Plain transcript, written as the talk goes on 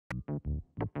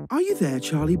Are you there,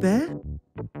 Charlie Bear?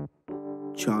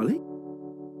 Charlie?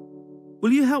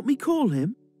 Will you help me call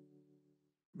him?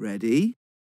 Ready?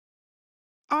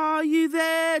 Are you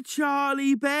there,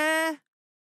 Charlie Bear?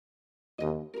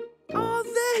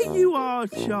 Oh, there you are,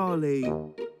 Charlie.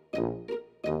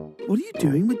 What are you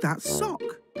doing with that sock?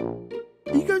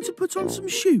 Are you going to put on some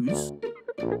shoes?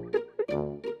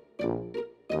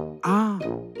 Ah,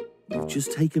 you've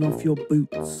just taken off your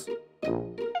boots.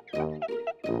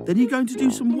 Then you're going to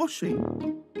do some washing.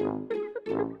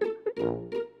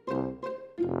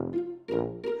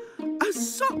 A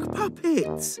sock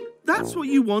puppet! That's what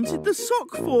you wanted the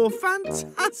sock for.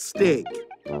 Fantastic!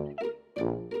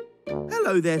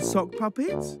 Hello there, sock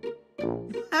puppet.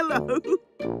 Hello.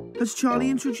 Has Charlie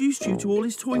introduced you to all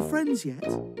his toy friends yet?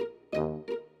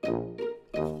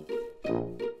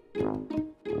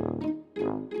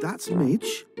 That's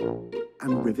Midge,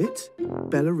 and Rivet,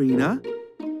 Ballerina,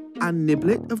 and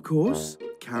Niblet, of course,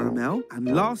 Caramel,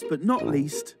 and last but not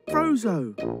least,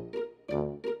 Frozo.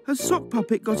 Has Sock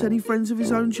Puppet got any friends of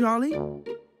his own, Charlie?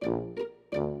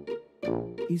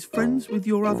 He's friends with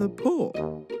your other paw.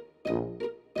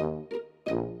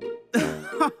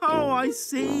 Oh, I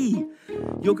see.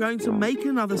 You're going to make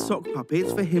another sock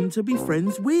puppet for him to be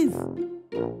friends with.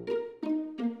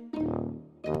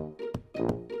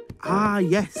 Ah,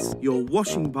 yes, your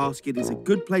washing basket is a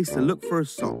good place to look for a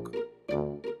sock.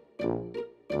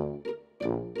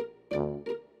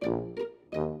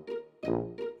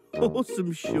 Or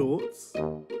some shorts.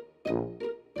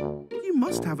 You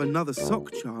must have another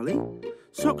sock, Charlie.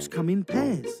 Socks come in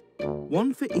pairs,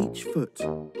 one for each foot.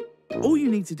 All you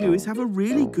need to do is have a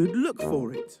really good look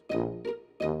for it.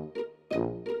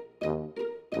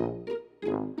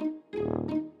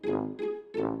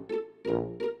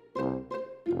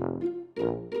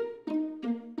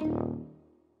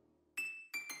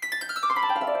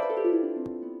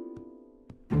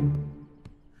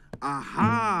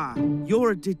 Aha!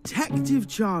 You're a detective,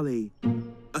 Charlie.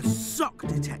 A sock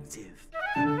detective.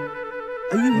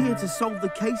 Are you here to solve the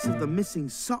case of the missing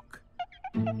sock?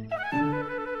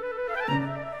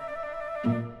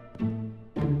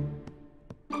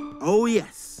 Oh,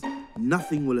 yes.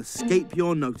 Nothing will escape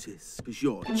your notice, because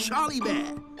you're Charlie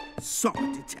Bear, sock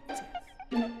detective.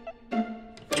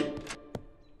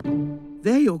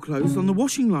 There are your clothes on the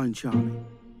washing line, Charlie.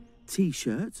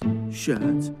 T-shirt,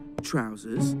 shirt,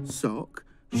 trousers, sock,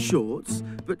 shorts,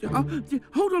 but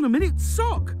hold on a minute,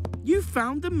 sock! You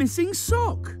found the missing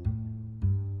sock!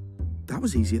 That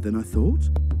was easier than I thought.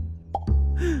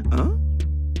 Huh?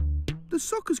 The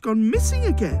sock has gone missing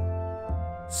again.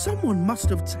 Someone must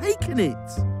have taken it.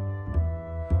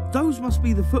 Those must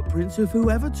be the footprints of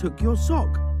whoever took your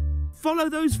sock. Follow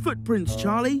those footprints,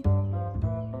 Charlie.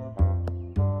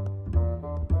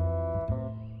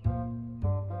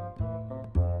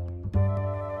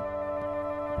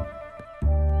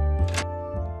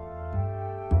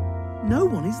 No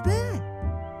one is there.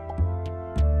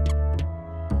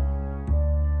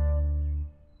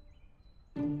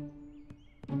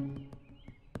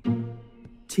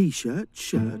 T-shirt,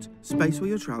 shirt, space where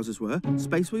your trousers were,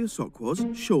 space where your sock was,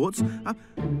 shorts.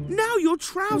 Now your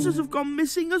trousers have gone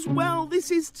missing as well.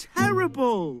 This is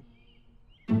terrible.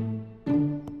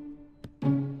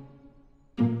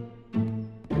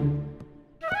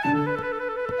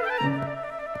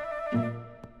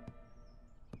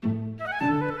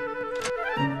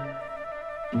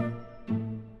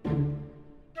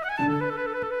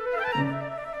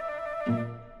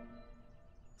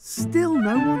 Still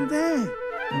no one there.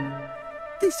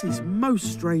 This is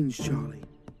most strange, Charlie.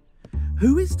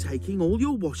 Who is taking all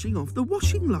your washing off the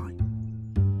washing line?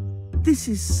 This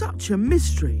is such a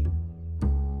mystery.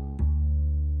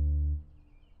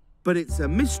 But it's a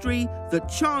mystery that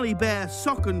Charlie Bear,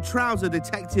 sock and trouser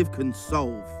detective can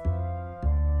solve.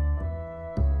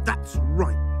 That's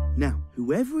right. Now,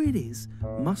 whoever it is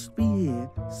must be here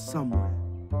somewhere.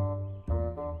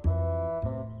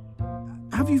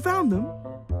 Have you found them?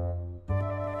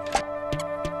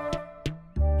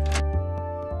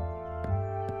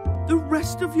 The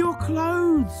rest of your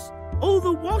clothes, all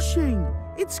the washing,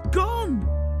 it's gone.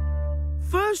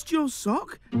 First your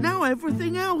sock, now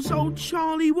everything else. Oh,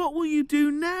 Charlie, what will you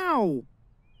do now?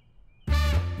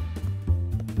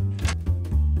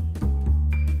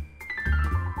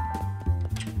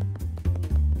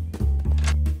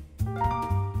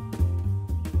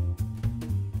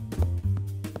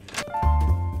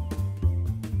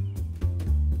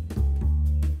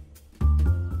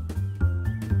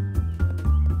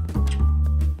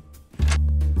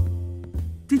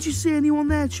 Did you see anyone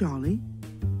there, Charlie?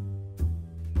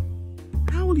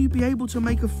 How will you be able to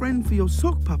make a friend for your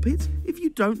sock puppet if you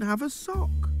don't have a sock?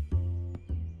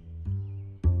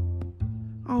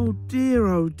 Oh dear,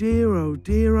 oh dear, oh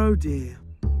dear, oh dear.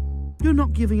 You're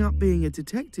not giving up being a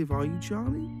detective, are you,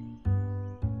 Charlie?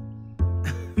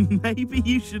 Maybe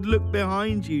you should look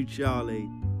behind you, Charlie.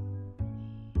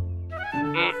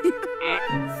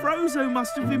 Frozo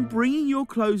must have been bringing your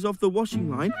clothes off the washing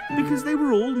line because they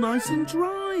were all nice and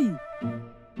dry.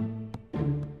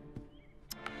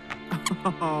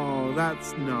 Oh,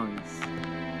 that's nice.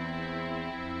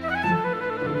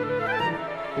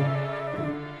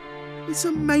 It's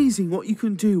amazing what you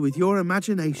can do with your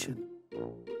imagination.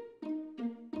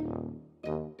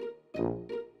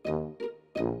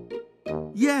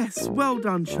 Yes, well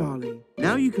done, Charlie.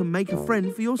 Now you can make a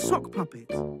friend for your sock puppet.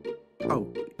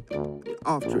 Oh,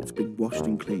 after it's been washed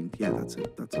and cleaned. Yeah, that's a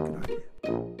good idea.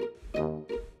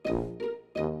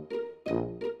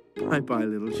 Bye-bye,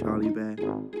 little Charlie Bear.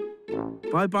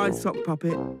 Bye-bye, sock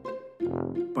puppet.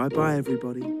 Bye-bye,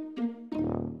 everybody.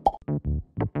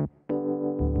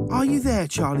 Are you there,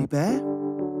 Charlie Bear?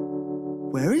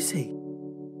 Where is he?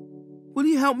 Will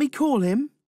you help me call him?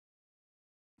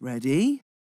 Ready?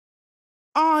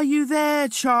 Are you there,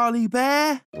 Charlie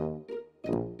Bear?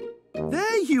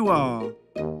 There you are.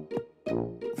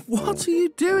 What are you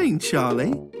doing,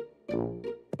 Charlie?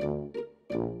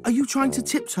 Are you trying to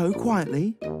tiptoe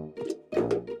quietly?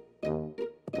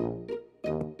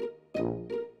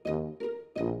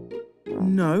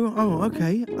 No. Oh,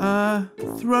 okay.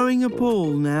 Throwing a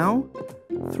ball now.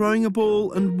 Throwing a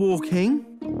ball and walking.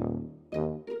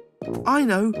 I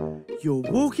know. You're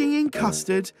walking in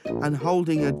custard and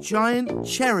holding a giant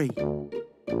cherry.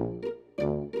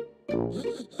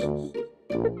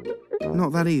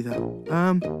 Not that either.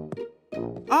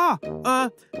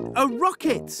 A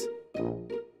rocket.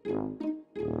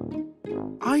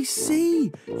 I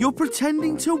see. You're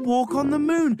pretending to walk on the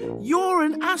moon. You're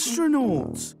an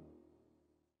astronaut.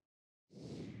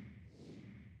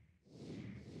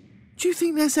 Do you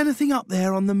think there's anything up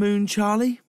there on the moon,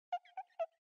 Charlie?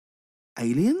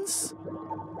 Aliens?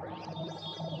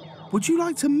 Would you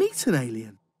like to meet an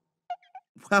alien?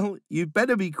 Well, you'd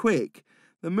better be quick.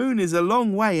 The moon is a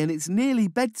long way and it's nearly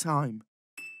bedtime.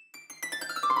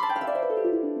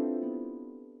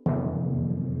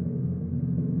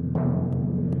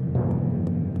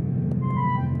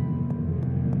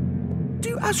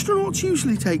 Do astronauts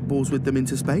usually take balls with them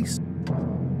into space?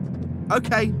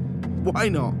 Okay, why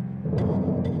not?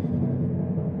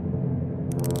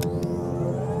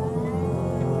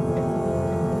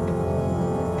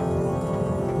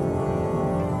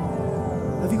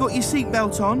 Have you got your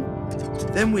seatbelt on?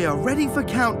 Then we are ready for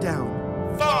countdown.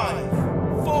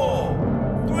 5,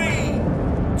 4, 3,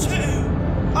 2.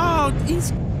 Oh,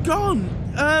 he's gone.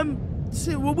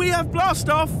 Will we have blast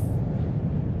off?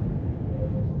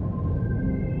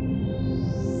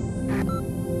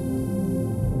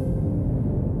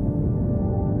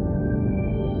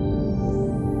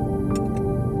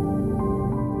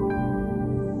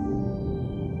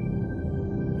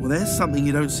 Well, there's something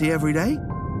you don't see every day.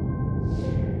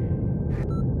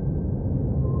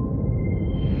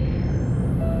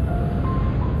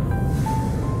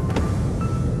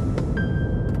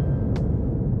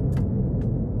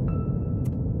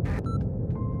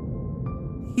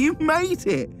 You made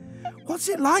it! What's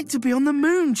it like to be on the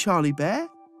moon, Charlie Bear?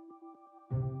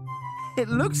 It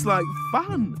looks like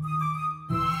fun.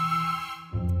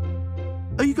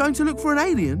 Are you going to look for an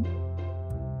alien?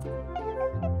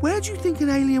 Where do you think an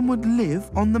alien would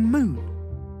live on the moon?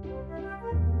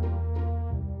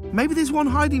 Maybe there's one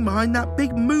hiding behind that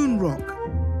big moon rock.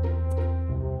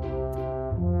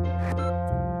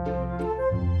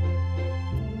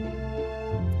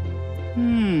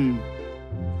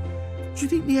 Do you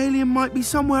think the alien might be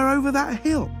somewhere over that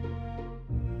hill?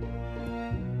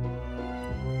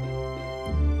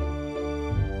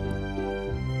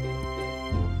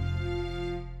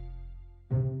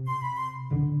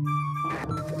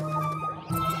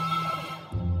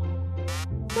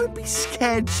 Don't be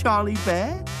scared, Charlie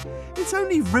Bear. It's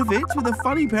only Rivet with a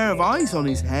funny pair of eyes on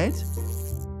his head.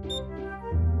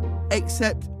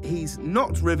 Except he's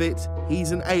not Rivet,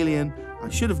 he's an alien. I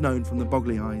should have known from the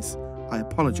boggly eyes. I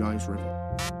apologise, Rivet.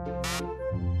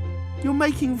 You're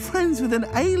making friends with an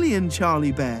alien,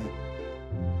 Charlie Bear.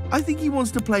 I think he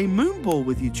wants to play moonball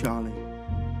with you, Charlie.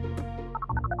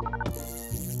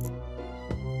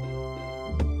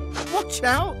 Watch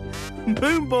out!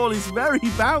 Moonball is very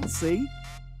bouncy.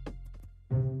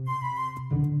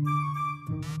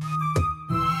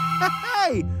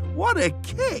 Hey, what a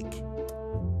kick!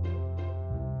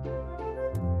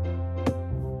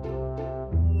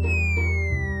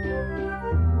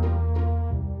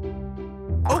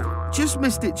 Just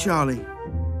missed it, Charlie.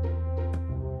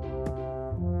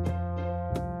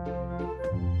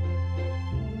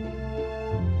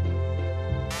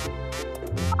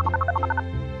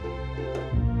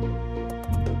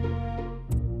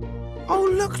 Oh,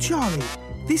 look, Charlie.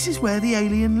 This is where the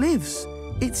alien lives.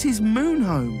 It's his moon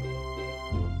home.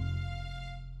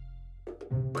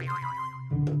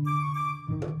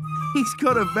 He's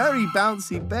got a very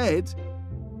bouncy bed.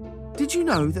 Did you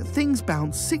know that things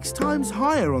bounce 6 times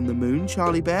higher on the moon,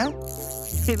 Charlie Bear?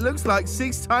 It looks like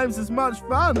 6 times as much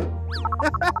fun.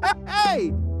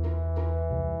 Hey!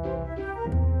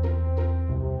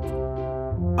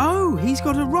 Oh, he's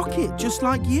got a rocket just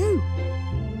like you.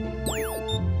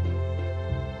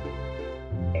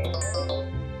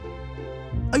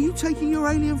 Are you taking your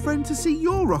alien friend to see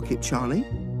your rocket, Charlie?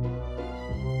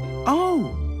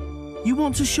 Oh, you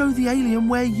want to show the alien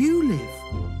where you live?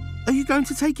 Are you going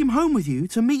to take him home with you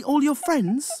to meet all your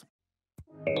friends?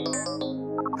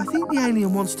 I think the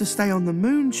alien wants to stay on the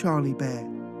moon, Charlie Bear.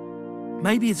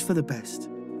 Maybe it's for the best.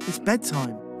 It's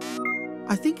bedtime.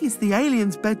 I think it's the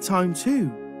alien's bedtime too.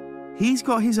 He's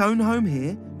got his own home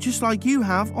here, just like you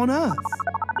have on Earth.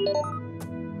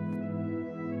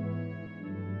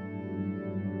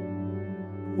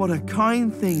 What a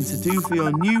kind thing to do for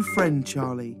your new friend,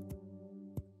 Charlie.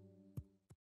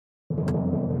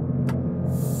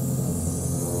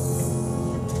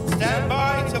 Stand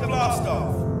by to blast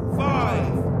off.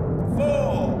 5,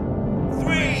 4,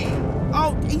 3.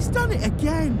 Oh, he's done it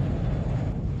again.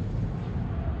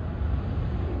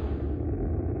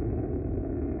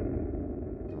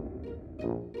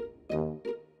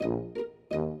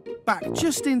 Back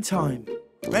just in time,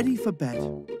 ready for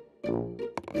bed.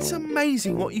 It's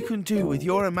amazing what you can do with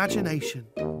your imagination.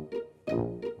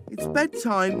 It's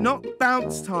bedtime, not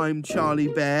bounce time, Charlie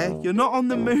Bear. You're not on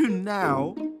the moon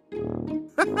now.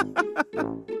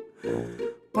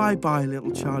 Bye-bye,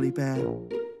 little Charlie Bear.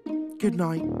 Good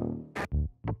night.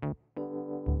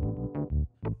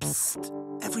 Psst,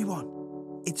 everyone.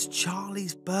 It's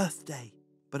Charlie's birthday,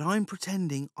 but I'm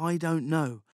pretending I don't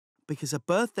know because a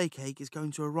birthday cake is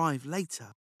going to arrive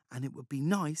later and it would be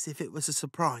nice if it was a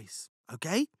surprise.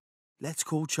 Okay? Let's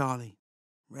call Charlie.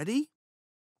 Ready?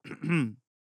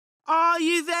 Are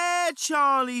you there,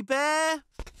 Charlie Bear?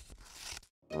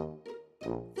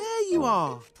 There you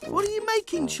are. What are you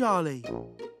making, Charlie?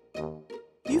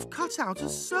 You've cut out a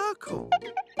circle.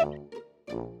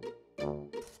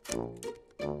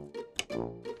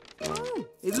 Oh,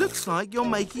 it looks like you're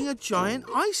making a giant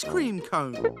ice cream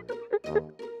cone.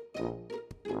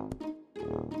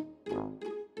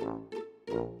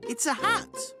 It's a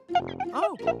hat.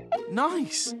 Oh,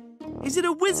 nice. Is it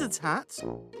a wizard's hat?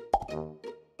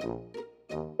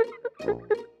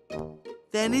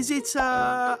 Then is it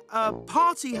a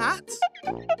party hat?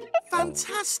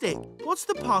 Fantastic. What's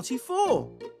the party for?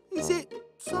 Is it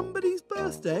somebody's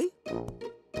birthday?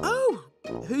 Oh,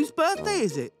 whose birthday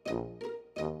is it?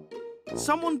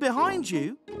 Someone behind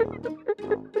you?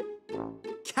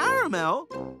 Caramel?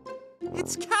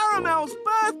 It's Caramel's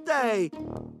birthday!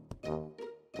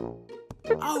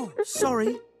 Oh,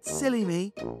 sorry. Silly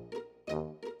me.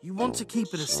 You want to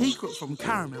keep it a secret from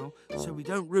Caramel so we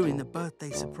don't ruin the birthday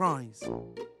surprise.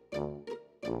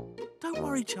 Don't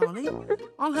worry, Charlie.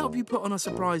 I'll help you put on a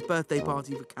surprise birthday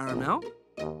party for Caramel.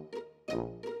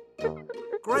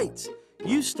 Great.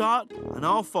 You start and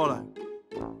I'll follow.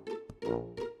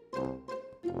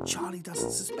 Charlie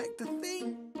doesn't suspect a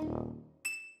thing.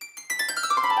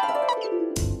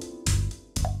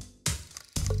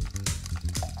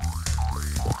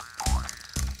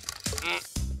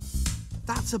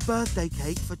 That's a birthday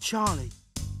cake for Charlie.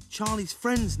 Charlie's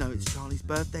friends know it's Charlie's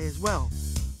birthday as well.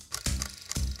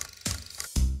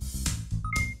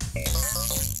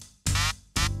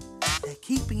 They're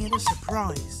keeping it a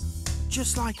surprise,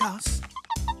 just like us.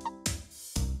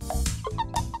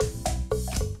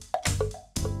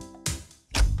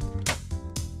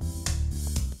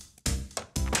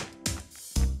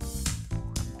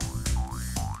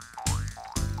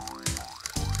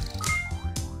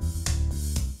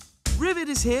 Rivet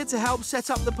is here to help set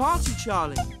up the party,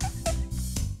 Charlie.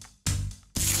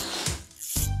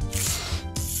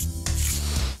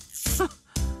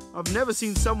 I've never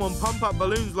seen someone pump up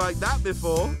balloons like that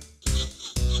before.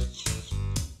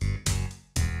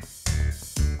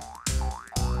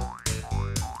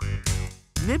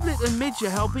 Niblet and Midge are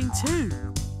helping too.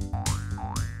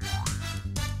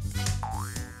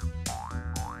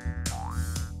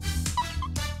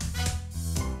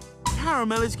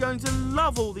 Caramel is going to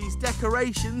love all these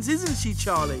decorations, isn't she,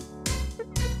 Charlie?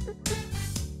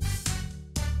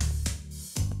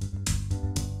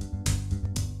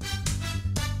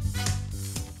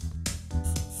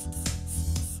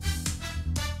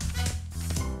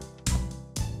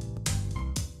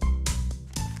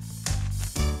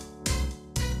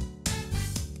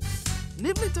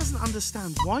 Nibbler doesn't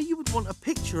understand why you would want a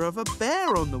picture of a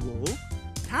bear on the wall.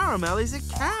 Caramel is a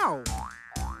cow.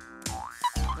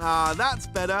 Ah, that's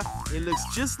better. It looks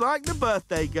just like the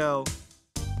birthday girl.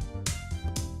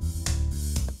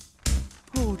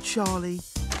 Poor Charlie.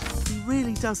 He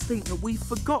really does think that we've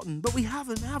forgotten, but we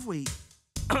haven't, have we?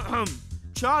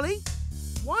 Charlie,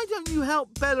 why don't you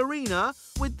help Ballerina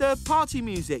with the party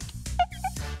music?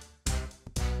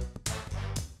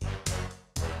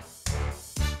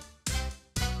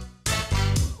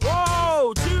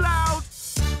 Whoa, too loud!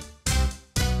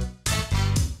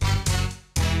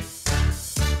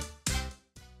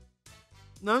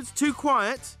 No, it's too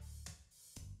quiet.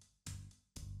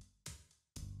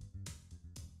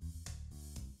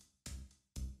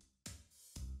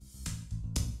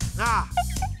 Ah,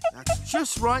 that's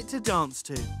just right to dance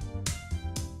to.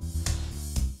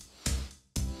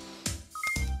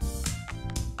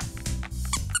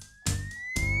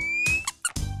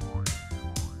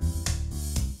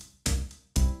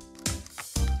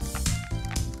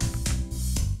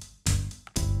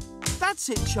 That's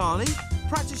it, Charlie.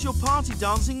 Practice your party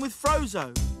dancing with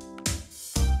Frozo.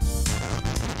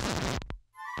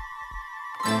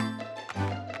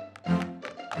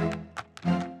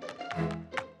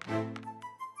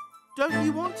 Don't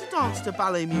you want to dance to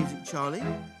ballet music, Charlie?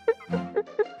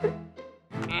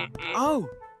 Oh,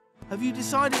 have you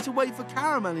decided to wait for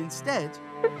Caramel instead?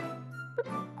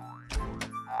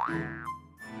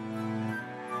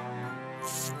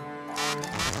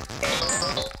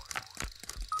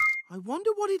 I wonder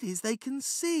what it is they can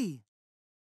see.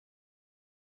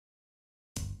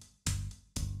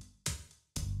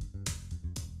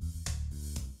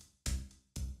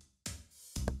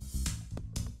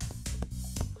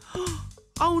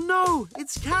 Oh no,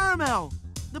 it's Caramel.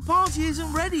 The party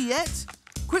isn't ready yet.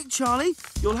 Quick, Charlie,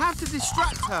 you'll have to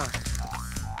distract her.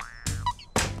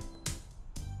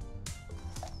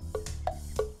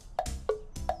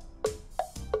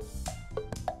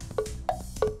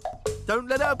 Don't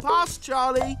let her pass,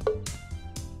 Charlie.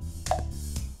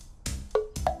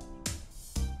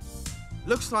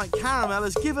 Looks like Caramel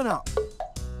has given up.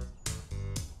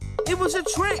 It was a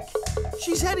trick.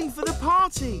 She's heading for the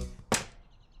party.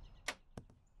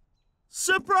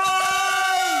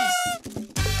 Surprise!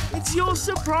 It's your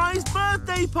surprise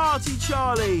birthday party,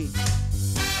 Charlie.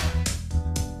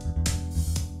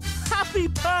 Happy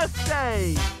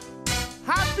birthday!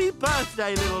 Happy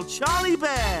birthday, little Charlie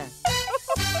Bear.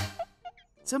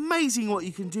 It's amazing what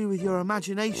you can do with your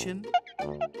imagination.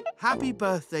 Happy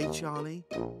birthday, Charlie.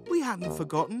 We hadn't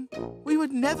forgotten. We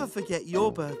would never forget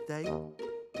your birthday.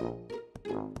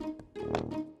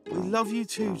 We love you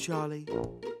too, Charlie.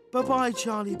 Bye-bye,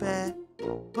 Charlie Bear.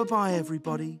 Bye-bye,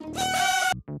 everybody.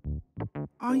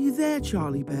 Are you there,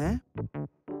 Charlie Bear?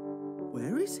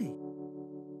 Where is he?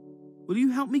 Will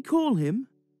you help me call him?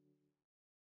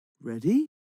 Ready?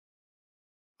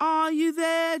 Are you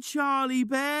there, Charlie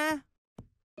Bear?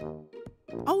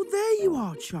 Oh, there you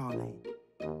are, Charlie.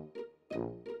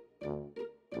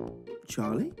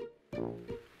 Charlie?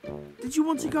 Did you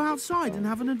want to go outside and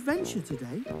have an adventure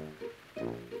today?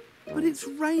 But it's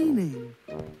raining.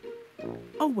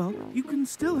 Oh, well, you can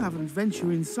still have an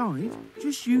adventure inside.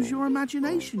 Just use your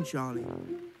imagination, Charlie.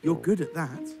 You're good at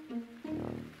that.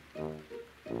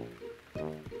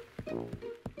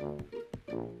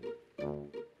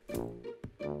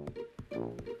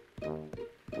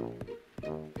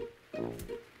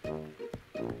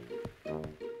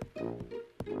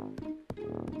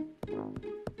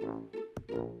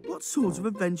 What sort of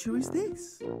adventure is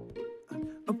this?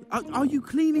 Are you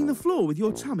cleaning the floor with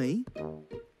your tummy?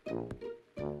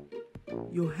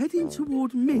 You're heading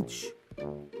toward Midge.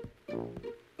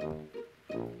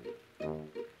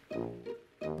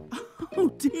 Oh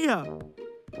dear!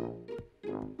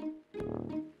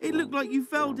 It looked like you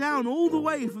fell down all the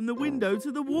way from the window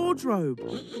to the wardrobe.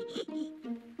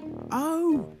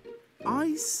 Oh,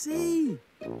 I see.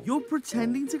 You're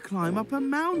pretending to climb up a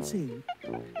mountain.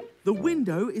 The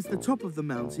window is the top of the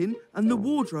mountain and the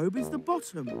wardrobe is the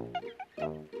bottom.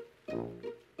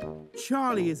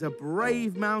 Charlie is a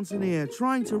brave mountaineer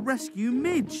trying to rescue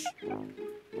Midge.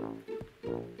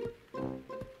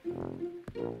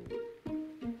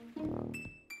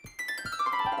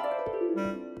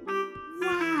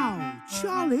 Wow,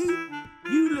 Charlie,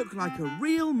 you look like a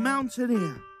real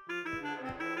mountaineer.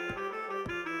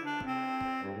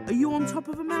 Are you on top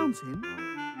of a mountain?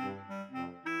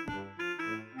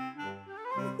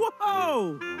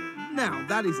 Whoa! Now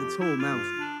that is a tall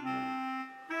mountain.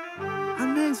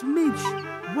 And there's Midge,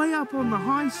 way up on the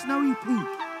high snowy peak.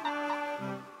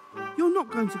 You're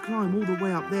not going to climb all the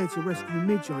way up there to rescue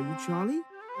Midge, are you, Charlie?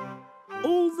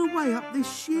 All the way up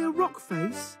this sheer rock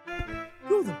face?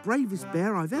 You're the bravest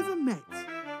bear I've ever met.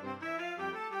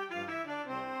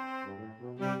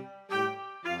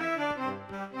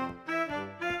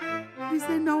 Is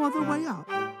there no other way up?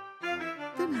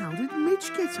 Then how did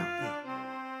Midge get up there?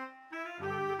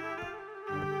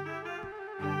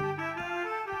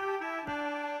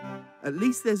 At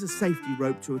least there's a safety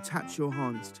rope to attach your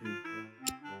harness to.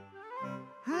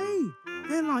 Hey,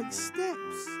 they're like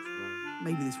steps.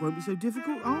 Maybe this won't be so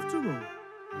difficult after all.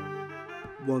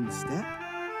 1 step,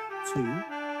 2,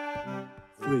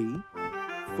 3,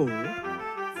 4,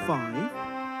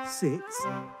 5, 6,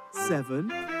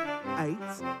 7, 8,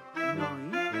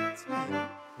 9, 10,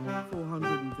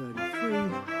 433.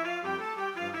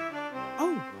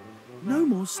 Oh, no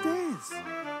more stairs.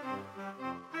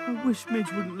 I wish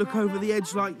Midge wouldn't look over the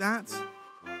edge like that.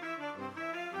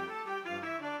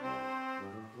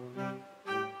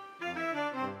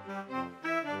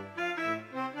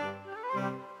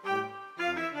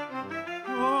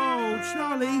 Oh,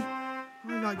 Charlie,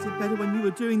 I liked it better when you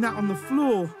were doing that on the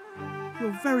floor.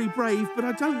 You're very brave, but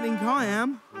I don't think I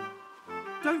am.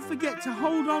 Don't forget to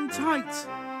hold on tight.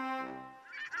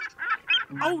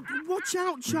 Oh, watch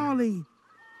out, Charlie.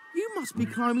 You must be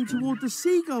climbing toward the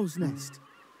seagull's nest.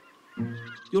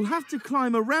 You'll have to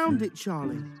climb around it,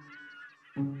 Charlie.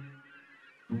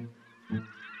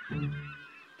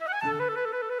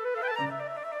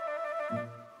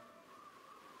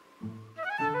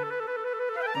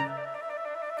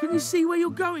 Can you see where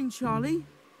you're going, Charlie?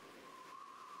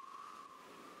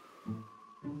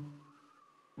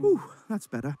 Ooh, that's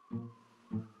better.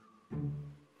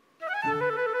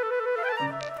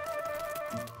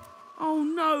 Oh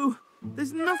no,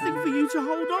 there's nothing for you to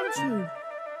hold on to.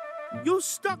 You're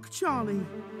stuck, Charlie.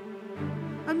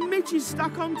 And Midge is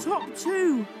stuck on top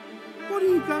too. What are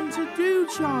you going to do,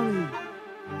 Charlie?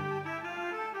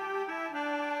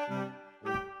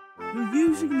 You're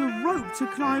using the rope to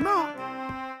climb up.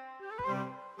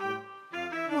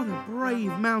 What a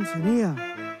brave mountaineer.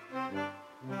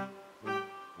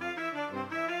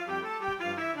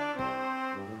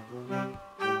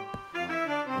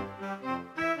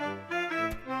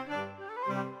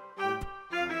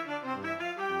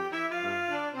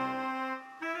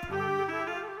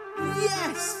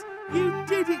 Yes! You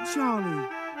did it, Charlie!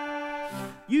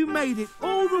 You made it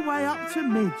all the way up to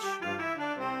Midge.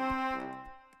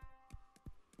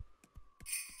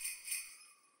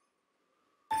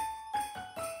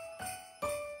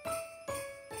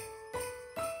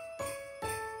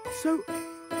 So,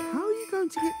 how are you going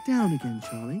to get down again,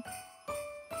 Charlie?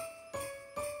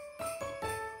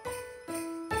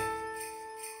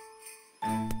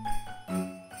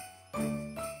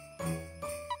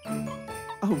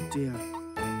 Oh dear,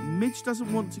 Midge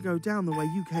doesn't want to go down the way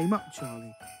you came up,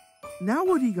 Charlie. Now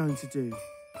what are you going to do?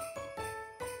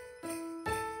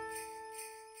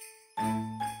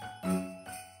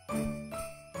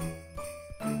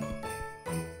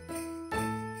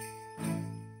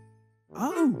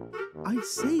 Oh, I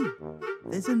see.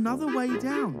 There's another way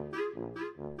down.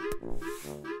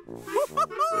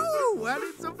 Well,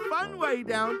 it's a fun way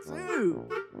down too.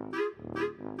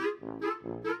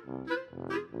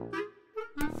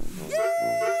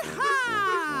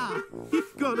 Yee-haw!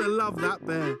 You've got to love that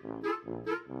bear.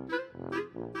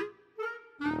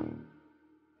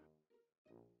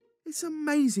 It's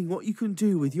amazing what you can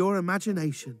do with your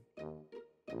imagination.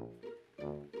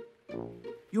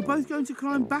 You're both going to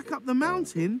climb back up the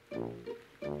mountain?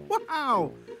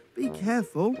 Wow! Be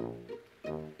careful.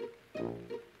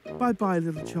 Bye-bye,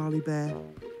 little Charlie Bear.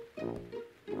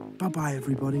 Bye-bye,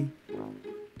 everybody.